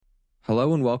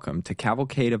Hello and welcome to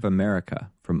Cavalcade of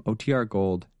America from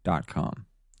OTRGold.com.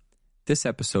 This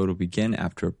episode will begin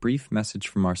after a brief message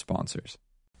from our sponsors.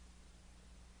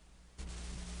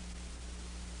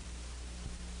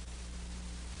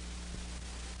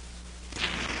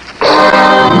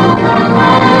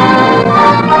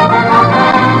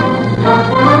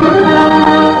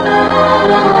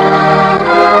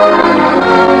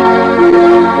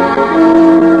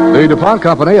 The DuPont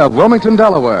Company of Wilmington,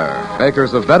 Delaware,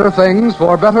 makers of better things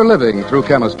for better living through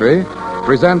chemistry,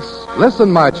 presents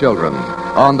Listen, My Children,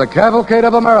 on the Cavalcade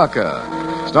of America,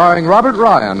 starring Robert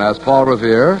Ryan as Paul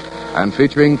Revere and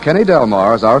featuring Kenny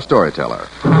Delmar as our storyteller.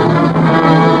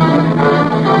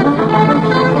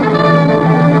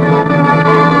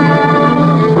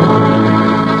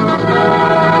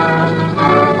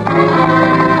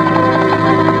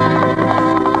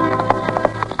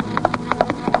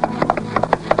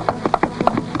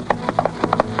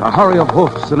 A hurry of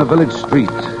hoofs in a village street,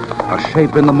 a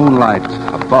shape in the moonlight,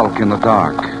 a bulk in the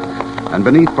dark, and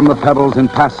beneath from the pebbles in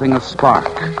passing a spark,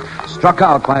 struck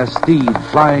out by a steed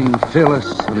flying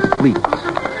fearless and fleet.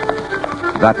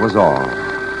 That was all.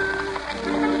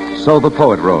 So the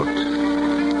poet wrote,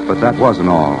 but that wasn't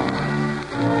all.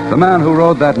 The man who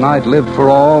rode that night lived for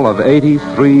all of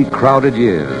 83 crowded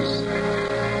years.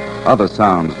 Other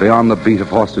sounds beyond the beat of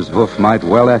horse's hoof might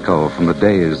well echo from the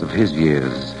days of his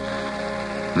years.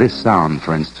 This sound,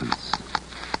 for instance.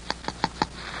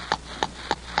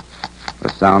 The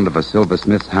sound of a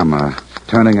silversmith's hammer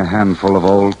turning a handful of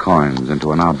old coins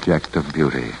into an object of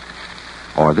beauty.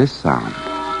 Or this sound.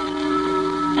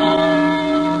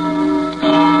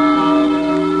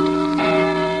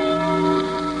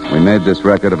 We made this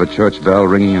record of a church bell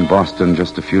ringing in Boston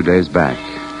just a few days back.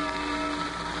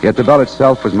 Yet the bell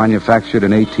itself was manufactured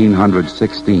in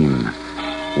 1816,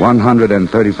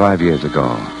 135 years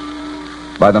ago,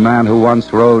 by the man who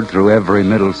once rode through every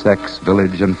Middlesex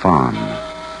village and farm.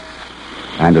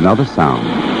 And another sound.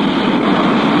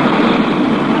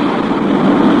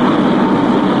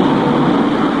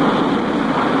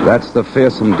 That's the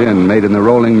fearsome din made in the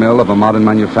rolling mill of a modern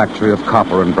manufactory of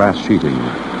copper and brass sheeting.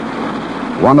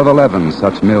 One of 11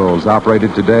 such mills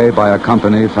operated today by a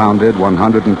company founded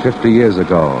 150 years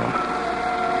ago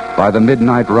by the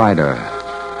midnight rider,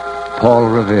 Paul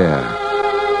Revere.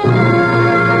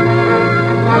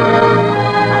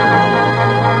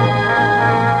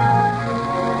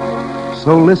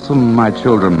 So listen, my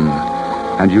children,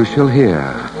 and you shall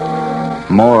hear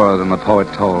more than the poet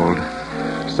told.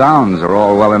 Sounds are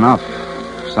all well enough,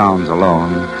 sounds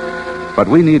alone, but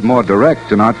we need more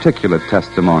direct and articulate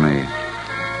testimony.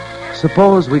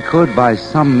 Suppose we could, by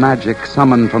some magic,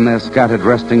 summon from their scattered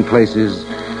resting places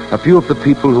a few of the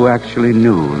people who actually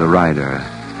knew the rider.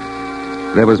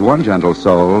 There was one gentle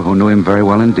soul who knew him very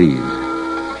well indeed.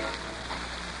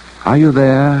 Are you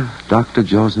there, Dr.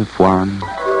 Joseph Warren?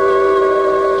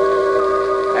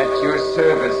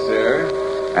 Service,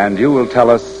 sir. And you will tell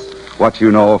us what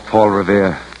you know of Paul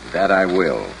Revere? That I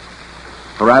will.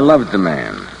 For I loved the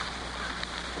man.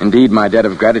 Indeed, my debt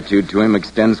of gratitude to him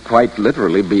extends quite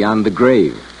literally beyond the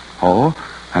grave. Oh?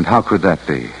 And how could that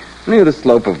be? Near the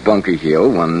slope of Bunker Hill,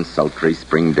 one sultry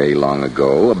spring day long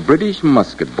ago, a British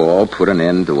musket ball put an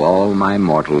end to all my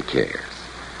mortal cares.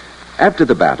 After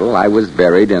the battle, I was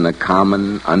buried in a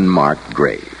common, unmarked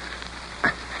grave.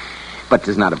 But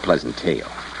 'tis not a pleasant tale.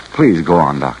 Please go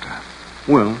on, Doctor.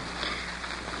 Well,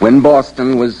 when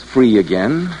Boston was free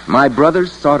again, my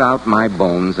brothers sought out my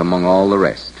bones among all the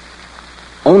rest.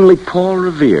 Only Paul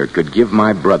Revere could give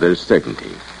my brothers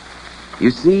certainty.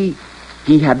 You see,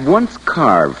 he had once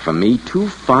carved for me 2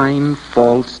 fine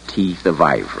false teeth of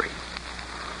ivory.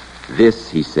 This,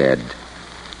 he said,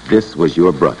 this was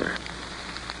your brother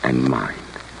and mine.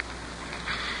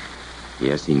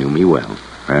 Yes, he knew me well.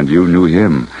 And you knew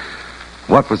him.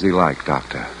 What was he like,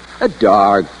 Doctor? A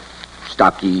dark,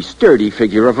 stocky, sturdy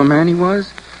figure of a man he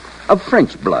was. Of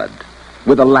French blood,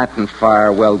 with a Latin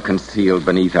fire well concealed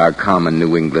beneath our common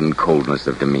New England coldness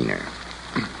of demeanor.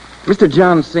 Mr.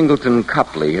 John Singleton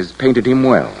Copley has painted him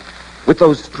well, with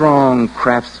those strong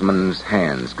craftsman's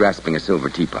hands grasping a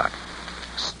silver teapot.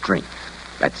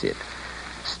 Strength, that's it.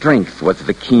 Strength was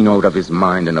the keynote of his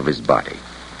mind and of his body.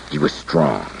 He was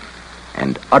strong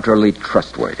and utterly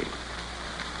trustworthy.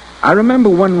 I remember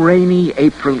one rainy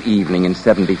April evening in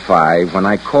 '75 when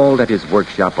I called at his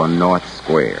workshop on North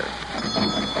Square.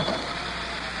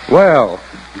 Well,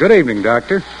 good evening,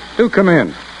 Doctor. Do come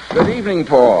in. Good evening,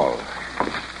 Paul.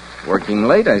 Working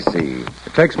late, I see.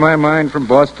 It takes my mind from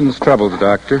Boston's troubles,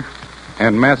 Doctor.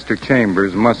 And Master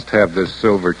Chambers must have this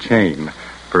silver chain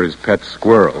for his pet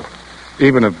squirrel,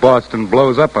 even if Boston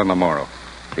blows up on the morrow.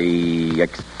 The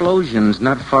explosion's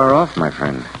not far off, my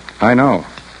friend. I know.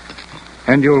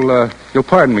 And you'll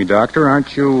pardon me, Doctor.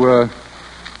 Aren't you,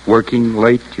 working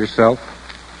late yourself?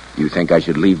 You think I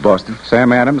should leave Boston?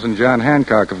 Sam Adams and John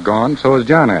Hancock have gone. So has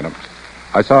John Adams.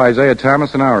 I saw Isaiah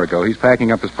Thomas an hour ago. He's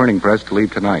packing up his printing press to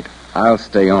leave tonight. I'll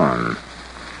stay on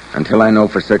until I know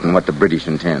for certain what the British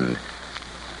intend.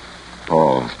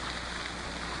 Paul,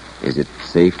 is it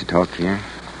safe to talk here?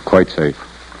 Quite safe.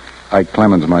 Ike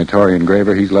Clemens, my Tory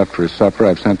engraver, he's left for his supper.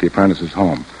 I've sent the apprentices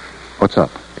home. What's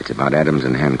up? It's about Adams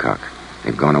and Hancock.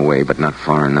 They've gone away, but not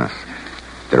far enough.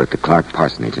 They're at the Clark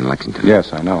Parsonage in Lexington.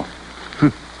 Yes, I know.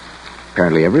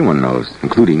 Apparently everyone knows,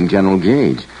 including General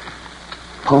Gage.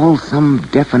 Paul, some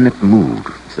definite move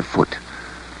is afoot.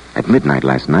 At midnight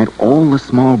last night, all the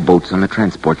small boats on the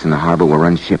transports in the harbor were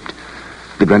unshipped.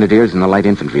 The grenadiers and the light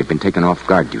infantry have been taken off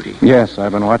guard duty. Yes,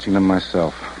 I've been watching them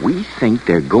myself. We think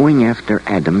they're going after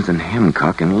Adams and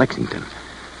Hancock in Lexington,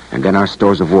 and then our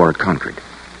stores of war at Concord.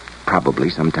 Probably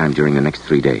sometime during the next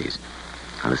 3 days.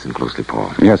 Now listen closely,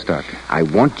 Paul. Yes, Doctor. I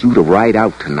want you to ride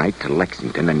out tonight to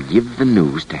Lexington and give the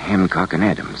news to Hancock and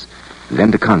Adams,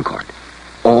 then to Concord.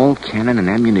 All cannon and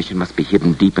ammunition must be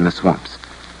hidden deep in the swamps.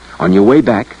 On your way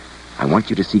back, I want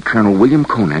you to see Colonel William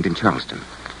Conant in Charleston.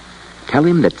 Tell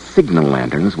him that signal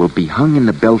lanterns will be hung in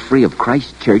the belfry of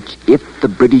Christ Church if the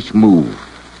British move,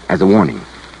 as a warning.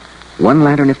 1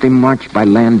 lantern if they march by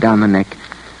land down the neck,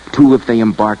 2 if they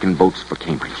embark in boats for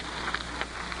Cambridge.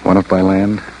 1 if by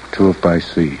land, 2 if by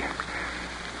sea.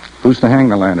 Who's to hang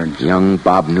the lanterns? Young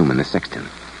Bob Newman, the sexton.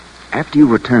 After you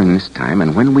return this time,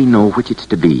 and when we know which it's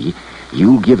to be,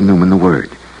 you'll give Newman the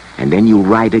word. And then you'll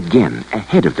ride again,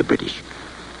 ahead of the British.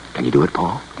 Can you do it,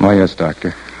 Paul? Oh, yes,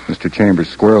 Doctor. Mr. Chambers'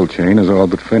 squirrel chain is all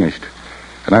but finished.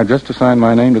 And I've just assigned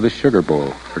my name to the sugar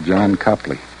bowl for John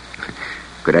Copley.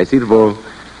 Could I see the bowl?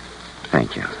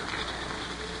 Thank you.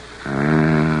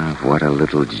 What a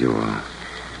little jewel.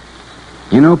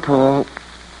 You know, Paul,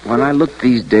 when I look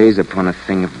these days upon a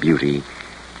thing of beauty,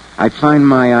 I find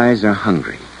my eyes are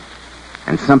hungry.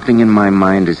 And something in my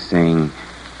mind is saying,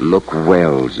 look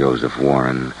well, Joseph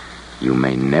Warren. You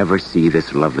may never see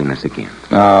this loveliness again.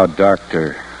 Oh,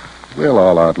 Doctor, we'll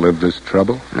all outlive this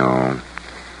trouble. No,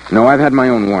 I've had my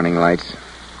own warning lights.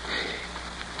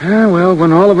 Well,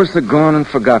 when all of us are gone and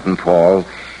forgotten, Paul,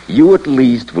 you at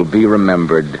least will be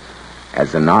remembered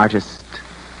as an artist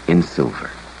in silver.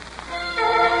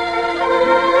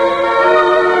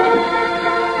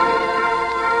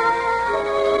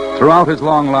 Throughout his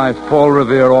long life, Paul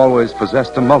Revere always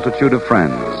possessed a multitude of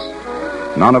friends.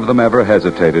 None of them ever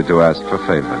hesitated to ask for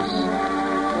favors.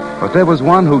 But there was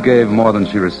one who gave more than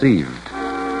she received.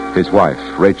 His wife,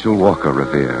 Rachel Walker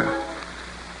Revere.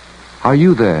 Are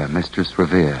you there, Mistress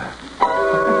Revere?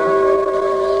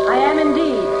 I am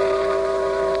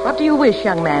indeed. What do you wish,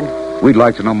 young man? We'd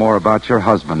like to know more about your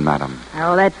husband, madam.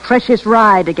 Oh, that precious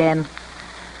ride again.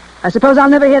 I suppose I'll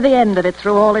never hear the end of it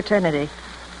through all eternity.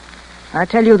 I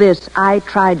tell you this, I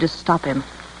tried to stop him.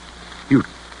 You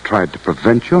tried to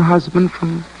prevent your husband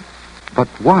from... But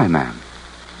why, ma'am?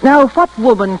 Now, what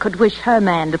woman could wish her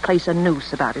man to place a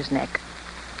noose about his neck?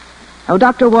 Oh,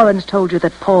 Dr. Warren's told you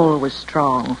that Paul was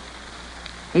strong.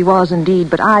 He was indeed,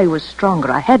 but I was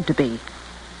stronger. I had to be.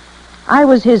 I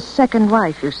was his second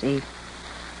wife, you see,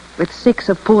 with 6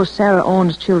 of poor Sarah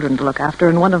Orne's children to look after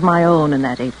and one of my own in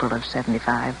that April of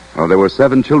 75. Well, there were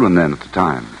 7 children then at the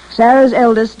time. Sarah's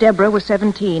eldest, Deborah, was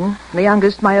 17. The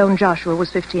youngest, my own Joshua,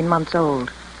 was 15 months old.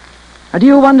 Now, do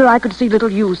you wonder I could see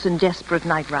little use in desperate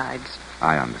night rides?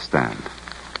 I understand.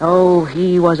 Oh,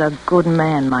 he was a good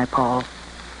man, my Paul.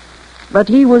 But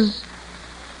he was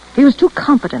too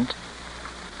competent.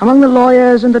 Among the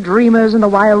lawyers and the dreamers and the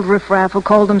wild riffraff who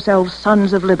called themselves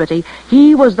Sons of Liberty,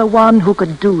 he was the one who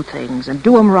could do things and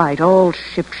do 'em right, all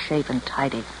ship-shape and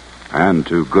tidy. And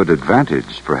to good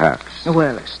advantage, perhaps.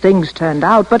 Well, as things turned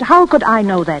out, but how could I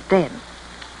know that then?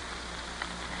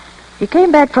 He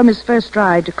came back from his first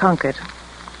ride to Concord,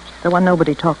 the one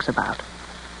nobody talks about,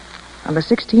 on the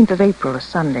 16th of April, a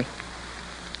Sunday.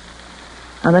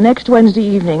 On the next Wednesday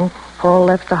evening, Paul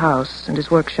left the house and his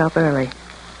workshop early.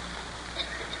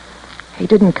 He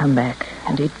didn't come back,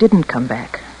 and he didn't come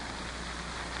back.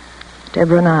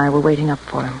 Deborah and I were waiting up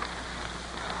for him.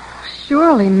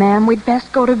 Surely, ma'am, we'd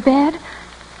best go to bed.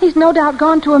 He's no doubt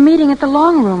gone to a meeting at the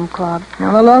Long Room Club.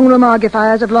 Now, the Long Room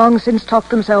Argifiers have long since talked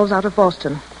themselves out of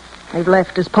Boston. They've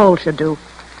left, as Paul should do.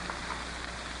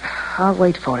 I'll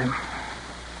wait for him.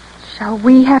 Shall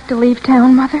we have to leave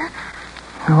town, Mother?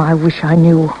 Oh, I wish I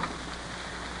knew.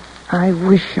 I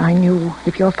wish I knew.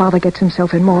 If your father gets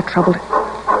himself in more trouble...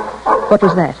 What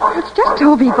was that? It's just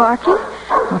Toby barking.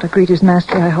 Not to greet his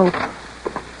master, I hope.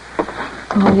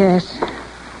 Oh, yes.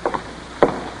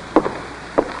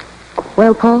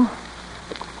 Well, Paul?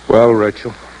 Well,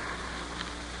 Rachel,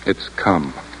 it's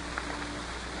come.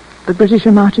 The British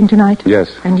are marching tonight?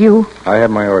 Yes. And you? I have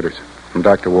my orders from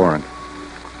Dr. Warren.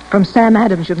 From Sam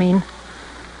Adams, you mean?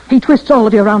 He twists all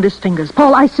of you around his fingers.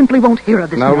 Paul, I simply won't hear of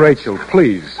this. Now, man. Rachel,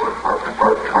 please.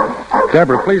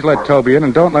 Deborah, please let Toby in,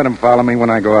 and don't let him follow me when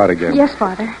I go out again. Yes,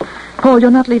 Father. Paul,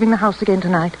 you're not leaving the house again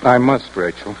tonight. I must,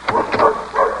 Rachel.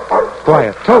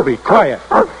 Quiet. Toby, quiet.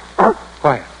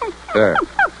 Quiet. There.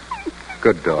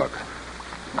 Good dog.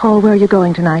 Paul, where are you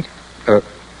going tonight?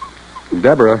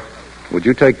 Deborah, would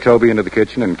you take Toby into the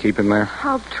kitchen and keep him there?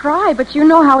 I'll try, but you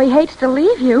know how he hates to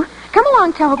leave you. Come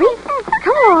along, Toby.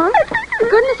 Come along.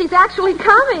 Goodness, he's actually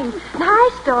coming.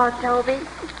 Nice dog, Toby.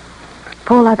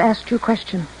 Paul, I've asked you a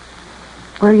question.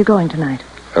 Where are you going tonight?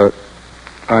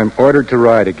 I'm ordered to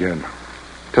ride again.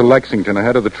 To Lexington,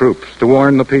 ahead of the troops, to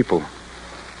warn the people.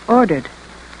 Ordered?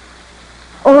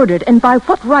 Ordered? And by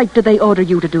what right do they order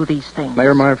you to do these things?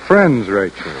 They're my friends,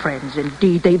 Rachel. Friends,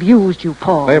 indeed. They've used you,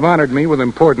 Paul. They've honored me with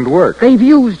important work. They've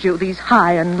used you, these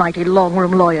high and mighty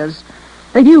long-room lawyers.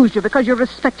 They've used you because you're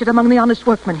respected among the honest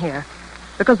workmen here.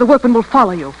 Because the workmen will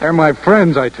follow you. They're my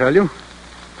friends, I tell you.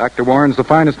 Dr. Warren's the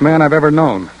finest man I've ever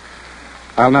known.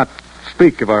 I'll not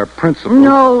speak of our principles.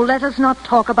 No, let us not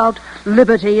talk about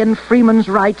liberty and freeman's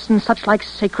rights and such like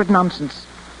sacred nonsense.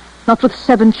 Not with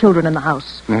 7 children in the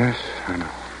house. Yes, I know.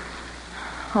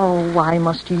 Oh, why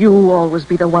must you always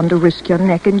be the one to risk your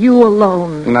neck, and you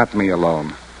alone? Not me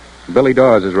alone. Billy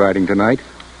Dawes is riding tonight.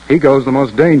 He goes the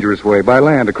most dangerous way, by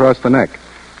land, across the neck.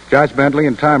 Josh Bentley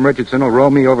and Tom Richardson will row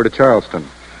me over to Charleston.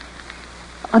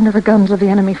 Under the guns of the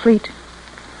enemy fleet.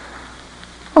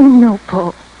 Oh, no,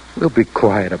 Paul. We'll be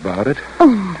quiet about it. Oh,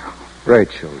 no.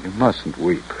 Rachel, you mustn't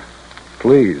weep.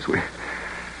 Please,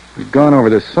 we've gone over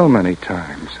this so many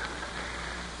times.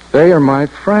 They are my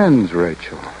friends,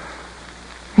 Rachel.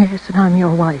 Yes, and I'm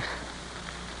your wife.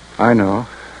 I know.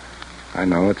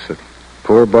 It's a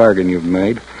poor bargain you've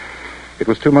made. It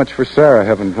was too much for Sarah,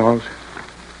 heaven knows.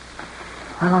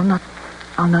 Well,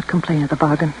 I'll not complain of the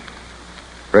bargain.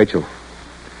 Rachel,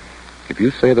 if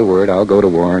you say the word, I'll go to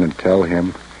Warren and tell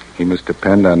him he must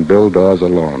depend on Bill Dawes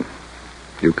alone.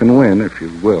 You can win if you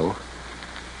will.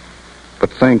 But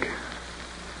think.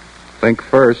 Think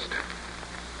first.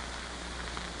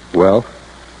 Well?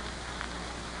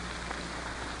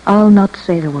 I'll not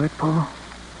say the word, Paul.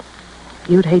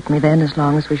 You'd hate me then as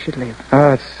long as we should live.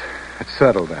 It's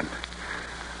settled then.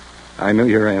 I knew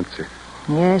your answer.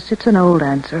 Yes, it's an old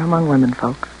answer among women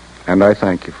folk. And I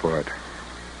thank you for it.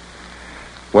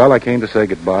 Well, I came to say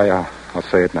goodbye. I'll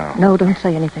say it now. No, don't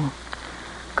say anything.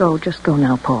 Just go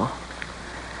now, Paul.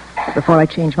 Before I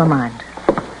change my mind.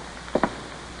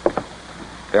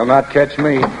 They'll not catch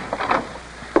me.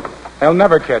 They'll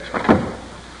never catch me.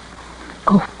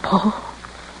 Oh, Paul.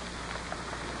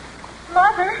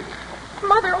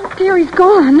 Mother, oh dear, he's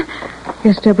gone.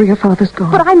 Yes, Deborah, your father's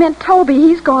gone. But I meant Toby.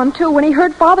 He's gone, too. When he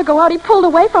heard Father go out, he pulled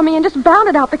away from me and just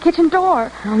bounded out the kitchen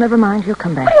door. Oh, never mind. He'll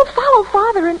come back. But he'll follow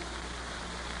Father and...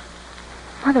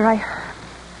 Mother,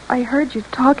 I heard you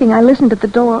talking. I listened at the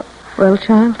door. Well,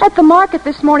 child? At the market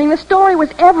this morning, the story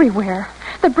was everywhere.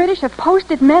 The British have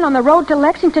posted men on the road to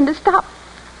Lexington to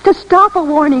stop a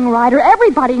warning rider.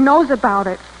 Everybody knows about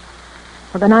it.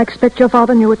 Well, then I expect your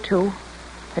father knew it, too.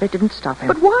 But it didn't stop him.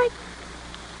 But why?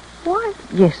 Why?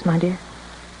 Yes, my dear.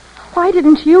 Why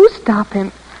didn't you stop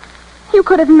him? You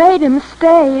could have made him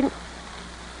stay.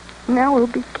 Now he'll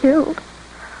be killed.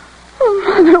 Oh,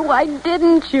 Mother, why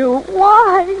didn't you?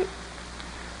 Why?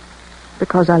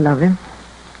 Because I love him.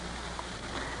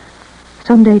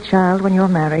 Someday, child, when you're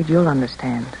married, you'll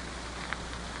understand.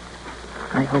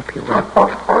 I hope you will.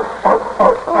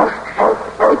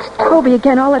 Oh, it's Toby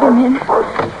again. I'll let him in.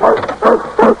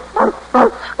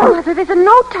 Mother, there's a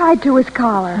note tied to his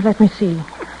collar. Let me see.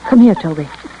 Come here, Toby.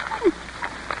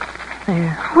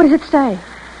 There. What does it say?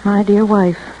 My dear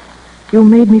wife, you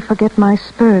made me forget my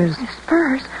spurs.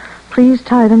 Spurs? Please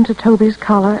tie them to Toby's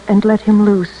collar and let him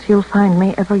loose. He'll find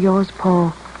me, ever yours,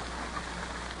 Paul.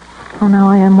 Oh, now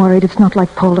I am worried. It's not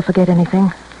like Paul to forget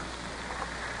anything.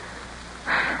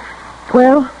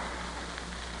 Well,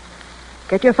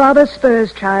 get your father's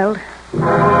spurs, child.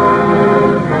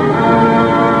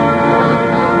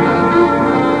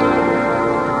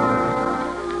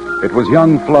 It was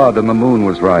young flood and the moon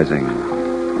was rising.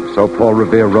 So Paul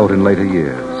Revere wrote in later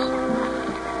years.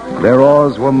 Their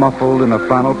oars were muffled in a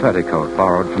flannel petticoat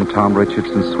borrowed from Tom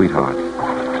Richardson's sweetheart.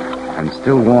 And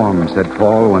still warm, said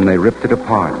Paul, when they ripped it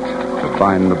apart to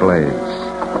bind the blades.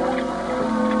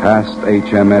 Past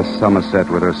HMS Somerset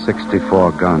with her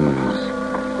 64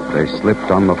 guns, they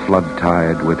slipped on the flood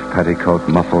tide with petticoat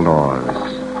muffled oars.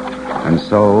 And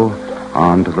so,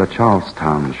 on to the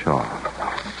Charlestown shore.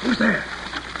 Who's there?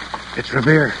 It's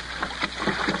Revere.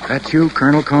 That's you,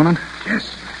 Colonel Conan?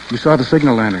 Yes, You saw the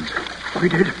signal lanterns. we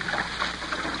did.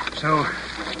 So,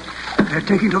 they're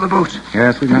taking to the boats.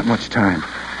 Yes, we've not much time.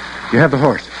 You have the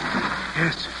horse.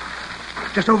 Yes.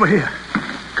 Just over here.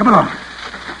 Come along.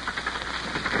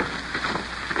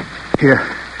 Here.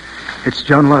 It's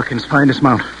John Larkin's finest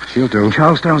mount. She'll do.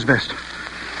 Charlestown's best.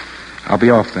 I'll be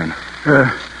off then.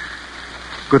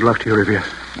 Good luck to you, Riviere.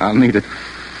 I'll need it.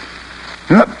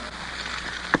 Up.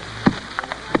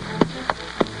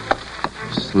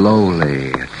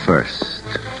 Slowly at first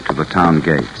to the town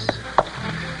gates.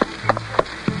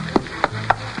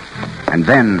 And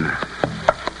then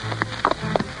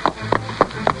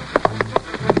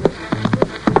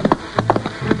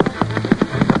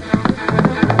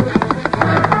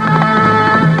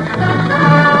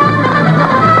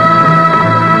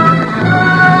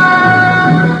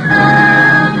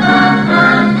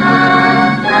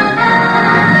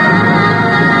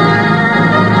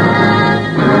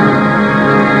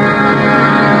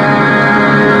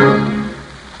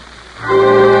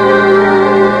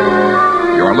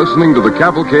Listening to The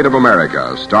Cavalcade of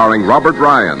America, starring Robert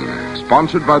Ryan,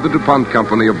 sponsored by the DuPont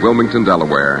Company of Wilmington,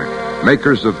 Delaware,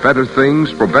 makers of better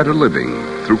things for better living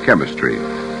through chemistry.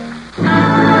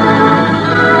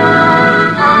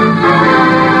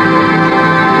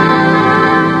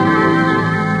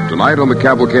 Tonight on The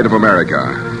Cavalcade of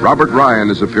America, Robert Ryan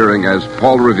is appearing as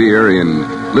Paul Revere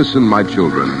in Listen, My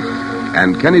Children,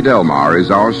 and Kenny Delmar is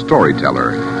our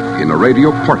storyteller in a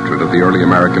radio portrait of the early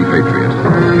American patriot.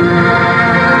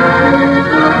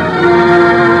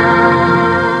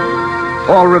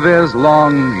 Paul Revere's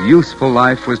long, useful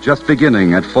life was just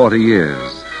beginning at 40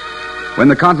 years. When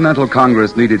the Continental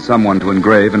Congress needed someone to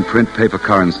engrave and print paper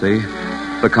currency,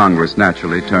 the Congress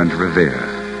naturally turned to Revere.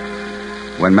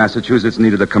 When Massachusetts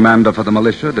needed a commander for the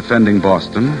militia defending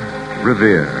Boston,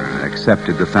 Revere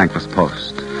accepted the thankless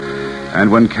post.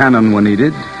 And when cannon were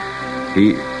needed,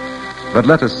 But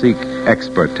let us seek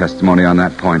expert testimony on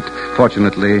that point.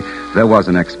 Fortunately, there was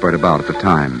an expert about at the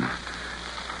time.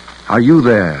 Are you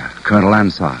there, Colonel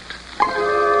Ansart?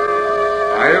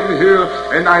 I am here,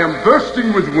 and I am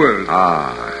bursting with words.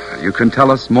 You can tell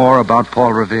us more about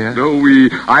Paul Revere? No,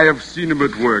 I have seen him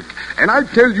at work, and I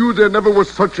tell you there never was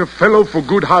such a fellow for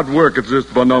good hard work as this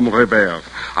bonhomme Revere.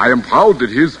 I am proud that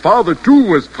his father, too,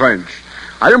 was French.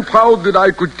 I am proud that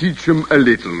I could teach him a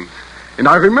little. And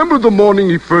I remember the morning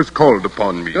he first called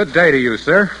upon me. Good day to you,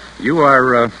 sir. You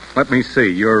are, let me see,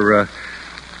 you're,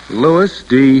 Louis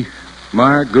D.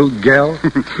 Margugel?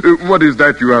 What is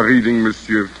that you are reading,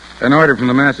 monsieur? An order from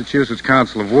the Massachusetts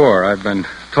Council of War. I've been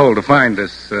told to find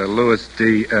this, Louis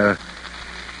D.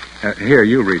 Here,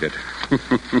 you read it.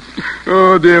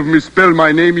 Oh, they have misspelled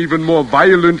my name even more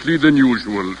violently than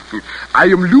usual. I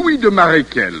am Louis de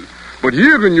Maréchal. But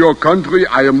here in your country,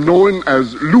 I am known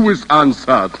as Louis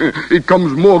Ansart. It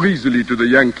comes more easily to the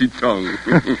Yankee tongue.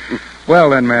 Well,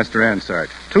 then, Master Ansart,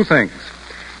 two things.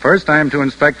 First, I am to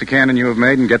inspect the cannon you have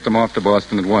made and get them off to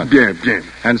Boston at once. Bien, bien.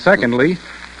 And secondly,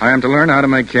 I am to learn how to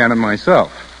make cannon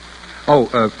myself.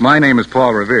 My name is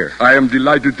Paul Revere. I am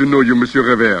delighted to know you, Monsieur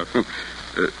Revere.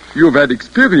 You have had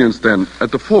experience, then, at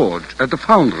the forge, at the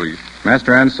foundry.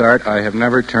 Master Ansart, I have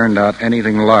never turned out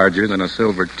anything larger than a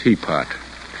silver teapot.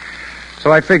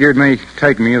 So I figured it may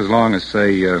take me as long as,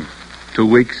 say, 2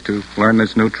 weeks to learn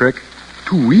this new trick.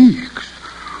 2 weeks?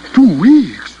 2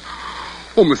 weeks?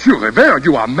 Oh, Monsieur Revere,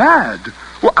 you are mad.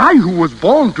 Well, I who was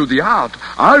born to the art,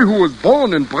 I who was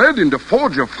born and bred in the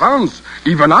forge of France,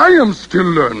 even I am still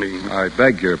learning. I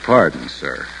beg your pardon,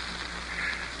 sir.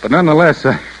 But nonetheless,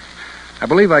 I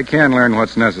believe I can learn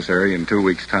what's necessary in 2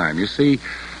 weeks' time. You see,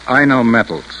 I know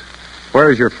metals. Where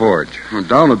is your forge?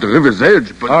 Down at the river's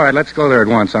edge, but... All right, let's go there at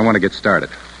once. I want to get started.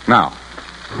 Now.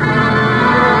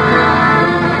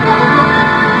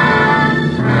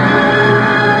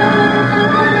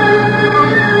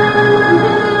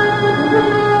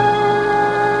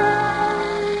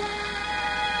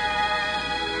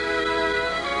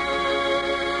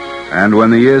 And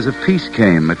when the years of peace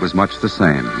came, it was much the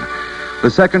same. The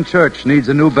second church needs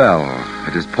a new bell.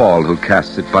 It is Paul who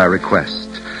casts it by request,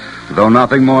 though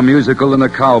nothing more musical than a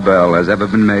cowbell has ever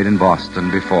been made in Boston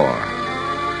before.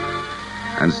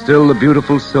 And still the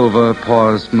beautiful silver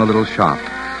pours from the little shop.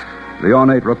 The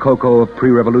ornate rococo of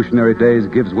pre-revolutionary days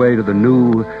gives way to the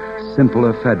new,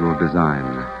 simpler federal design.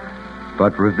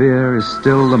 But Revere is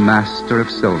still the master of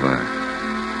silver.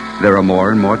 There are more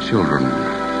and more children.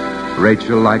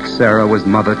 Rachel, like Sarah, was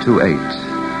mother to 8.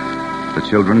 The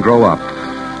children grow up.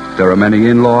 There are many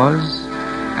in-laws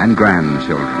and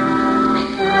grandchildren.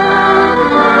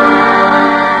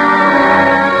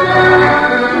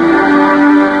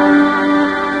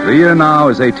 The year now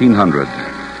is 1800.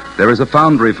 There is a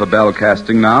foundry for bell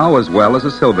casting now, as well as a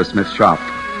silversmith shop.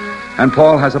 And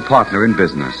Paul has a partner in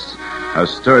business, a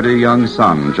sturdy young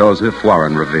son, Joseph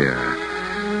Warren Revere.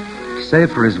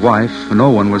 Save for his wife, no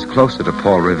one was closer to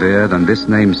Paul Revere than this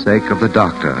namesake of the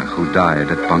doctor who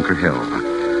died at Bunker Hill.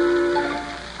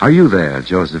 Are you there,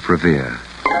 Joseph Revere?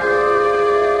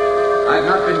 I've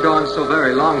not been gone so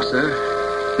very long,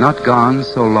 sir. Not gone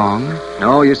so long?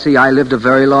 No, you see, I lived a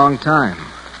very long time.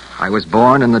 I was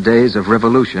born in the days of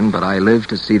revolution, but I lived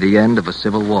to see the end of a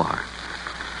civil war.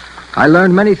 I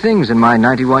learned many things in my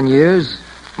 91 years,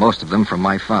 most of them from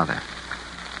my father.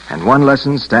 And one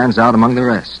lesson stands out among the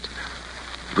rest.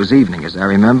 It was evening, as I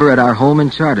remember, at our home in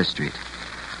Charter Street.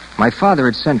 My father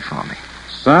had sent for me.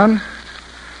 Son,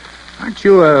 aren't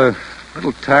you a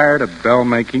little tired of bell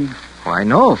making? Why,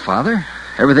 no, Father.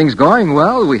 Everything's going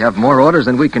well. We have more orders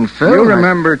than we can fill. You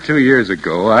remember 2 years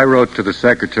ago, I wrote to the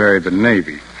Secretary of the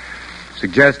Navy,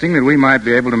 suggesting that we might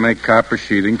be able to make copper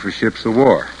sheathing for ships of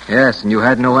war. Yes, and you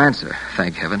had no answer,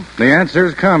 thank heaven. The answer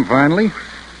has come, finally.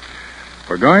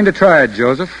 We're going to try it,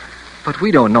 Joseph. But we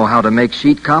don't know how to make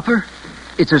sheet copper.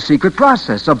 It's a secret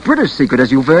process, a British secret,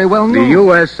 as you very well know. The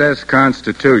USS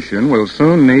Constitution will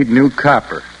soon need new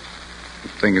copper.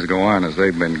 If things go on as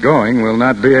they've been going, we'll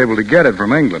not be able to get it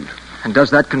from England. And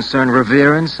does that concern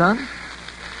Revere and Son?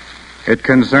 It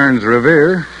concerns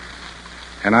Revere,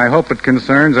 and I hope it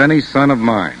concerns any son of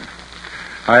mine.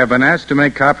 I have been asked to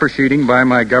make copper sheeting by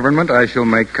my government. I shall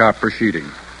make copper sheeting.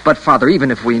 But, Father,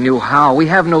 even if we knew how, we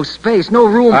have no space, no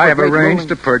room. I have arranged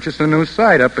to purchase a new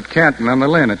site up at Canton on the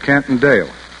Lynn, at Canton Dale.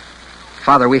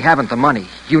 Father, we haven't the money.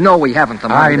 You know we haven't the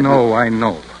money. I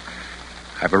know.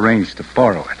 I've arranged to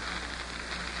borrow it.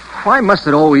 Why must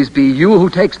it always be you who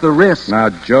takes the risk? Now,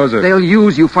 Joseph... They'll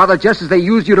use you, Father, just as they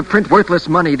used you to print worthless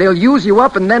money. They'll use you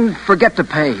up and then forget to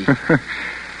pay.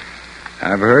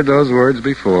 I've heard those words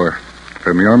before,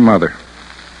 from your mother.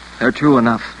 They're true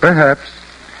enough. Perhaps.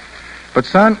 But,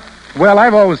 son, well,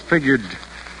 I've always figured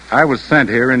I was sent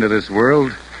here into this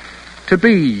world to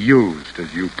be used,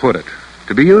 as you put it.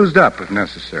 To be used up, if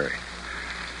necessary.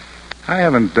 I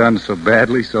haven't done so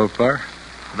badly so far.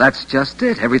 That's just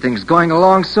it. Everything's going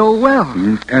along so well.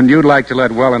 And you'd like to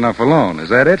let well enough alone, is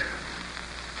that it?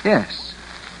 Yes.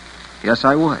 Yes,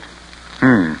 I would.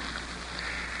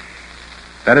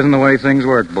 That isn't the way things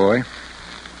work, boy.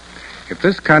 If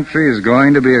this country is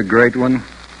going to be a great one,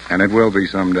 and it will be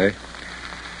someday,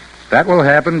 that will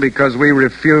happen because we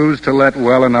refuse to let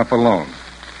well enough alone.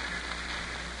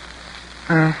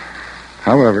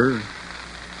 However...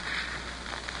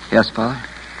 Yes, Father?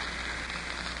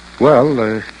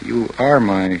 Well, you are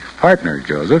my partner,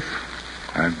 Joseph.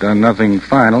 I've done nothing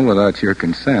final without your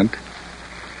consent.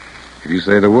 If you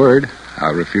say the word,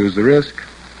 I'll refuse the risk.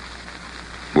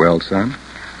 Well, son?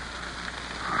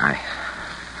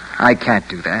 I can't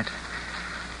do that.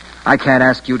 I can't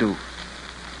ask you to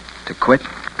quit.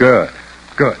 Good.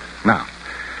 Now,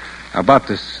 about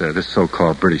this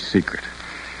so-called British secret.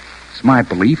 It's my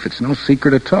belief it's no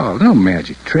secret at all. No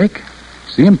magic trick.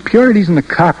 It's the impurities in the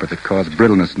copper that cause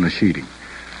brittleness in the sheeting.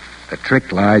 The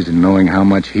trick lies in knowing how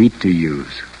much heat to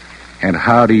use and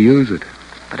how to use it.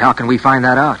 But how can we find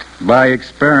that out? By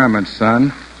experiment,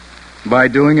 son. By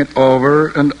doing it over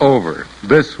and over.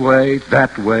 This way,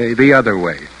 that way, the other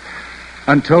way.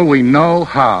 Until we know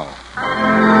how.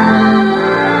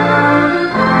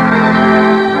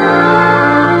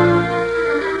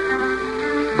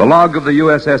 The log of the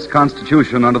USS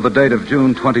Constitution under the date of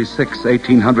June 26,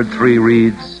 1803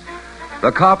 reads,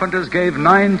 "The carpenters gave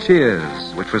 9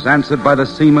 cheers, which was answered by the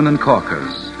seamen and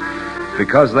caulkers,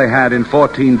 because they had in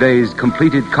 14 days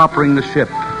completed coppering the ship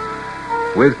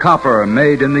with copper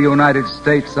made in the United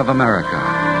States of America."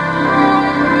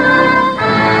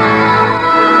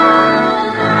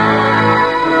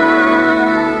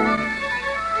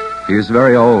 He is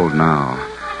very old now,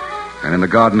 and in the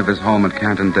garden of his home at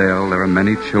Cantondale there are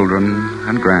many children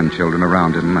and grandchildren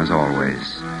around him, as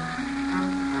always.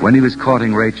 When he was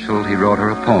courting Rachel, he wrote her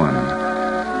a poem,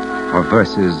 or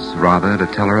verses, rather, to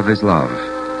tell her of his love.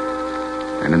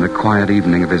 And in the quiet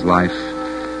evening of his life,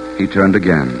 he turned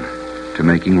again to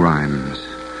making rhymes,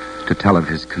 to tell of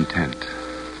his content.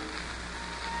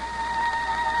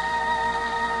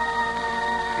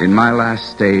 In my last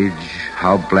stage,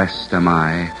 how blessed am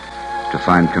I to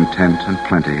find content and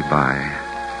plenty by.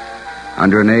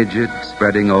 Under an aged,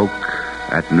 spreading oak,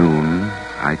 at noon,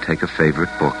 I take a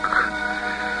favorite book,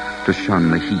 to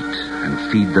shun the heat and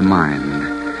feed the mind.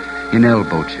 In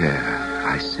elbow chair,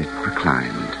 I sit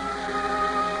reclined.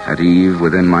 At eve,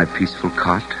 within my peaceful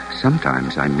cot,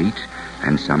 sometimes I meet,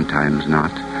 and sometimes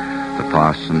not, the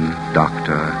parson,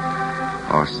 doctor,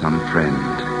 or some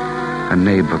friend. a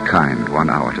neighbor kind 1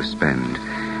 hour to spend.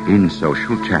 In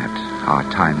social chat, our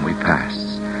time we pass.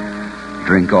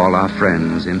 Drink all our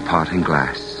friends in parting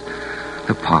glass.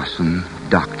 The parson,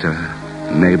 doctor,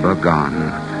 neighbor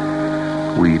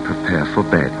gone. We prepare for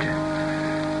bed,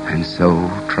 and so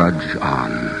trudge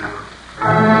on.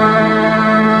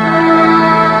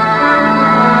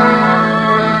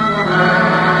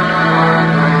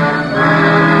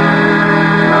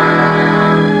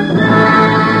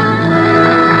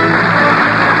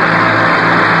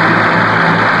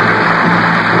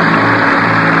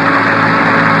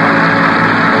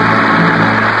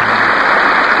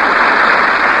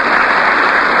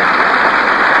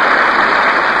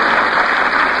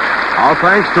 Our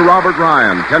thanks to Robert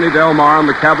Ryan, Kenny Delmar, and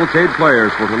the Cavalcade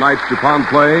Players for tonight's DuPont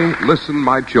play, Listen,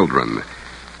 My Children.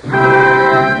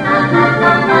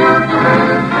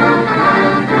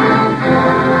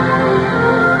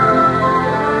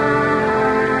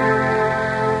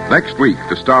 Next week,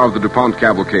 the star of the DuPont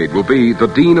Cavalcade will be the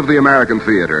Dean of the American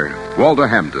Theater, Walter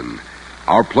Hampden.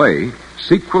 Our play,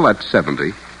 Sequel at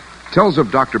 70, tells of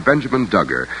Dr. Benjamin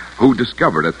Duggar, who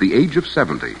discovered at the age of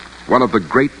 70 one of the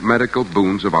great medical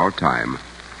boons of our time,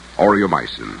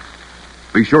 aureomycin.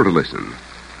 Be sure to listen.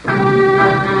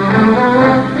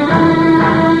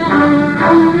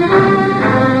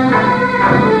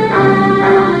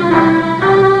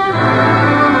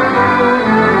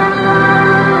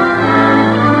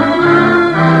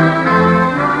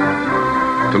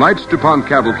 Tonight's DuPont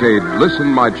Cavalcade, Listen,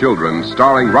 My Children,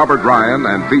 starring Robert Ryan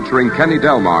and featuring Kenny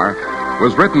Delmar,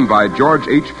 was written by George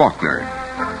H. Faulkner.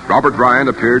 Robert Ryan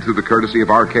appeared through the courtesy of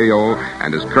RKO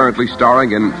and is currently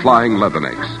starring in Flying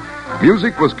Leathernecks.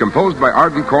 Music was composed by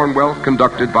Arden Cornwell,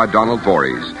 conducted by Donald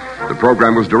Voorhees. The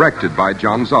program was directed by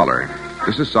John Zoller.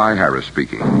 This is Cy Harris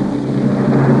speaking.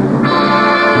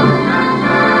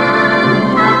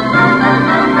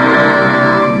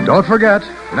 Don't forget,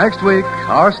 next week,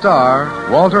 our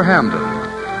star, Walter Hampden.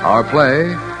 Our play,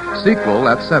 Sequel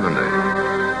at 70.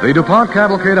 The DuPont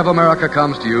Cavalcade of America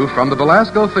comes to you from the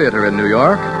Belasco Theater in New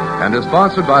York and is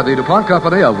sponsored by the DuPont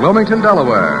Company of Wilmington,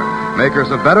 Delaware, makers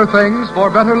of better things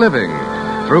for better living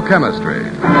through chemistry.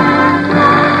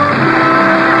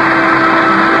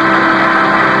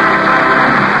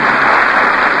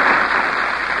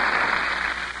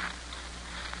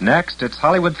 Next, it's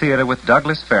Hollywood Theater with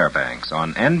Douglas Fairbanks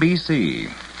on NBC.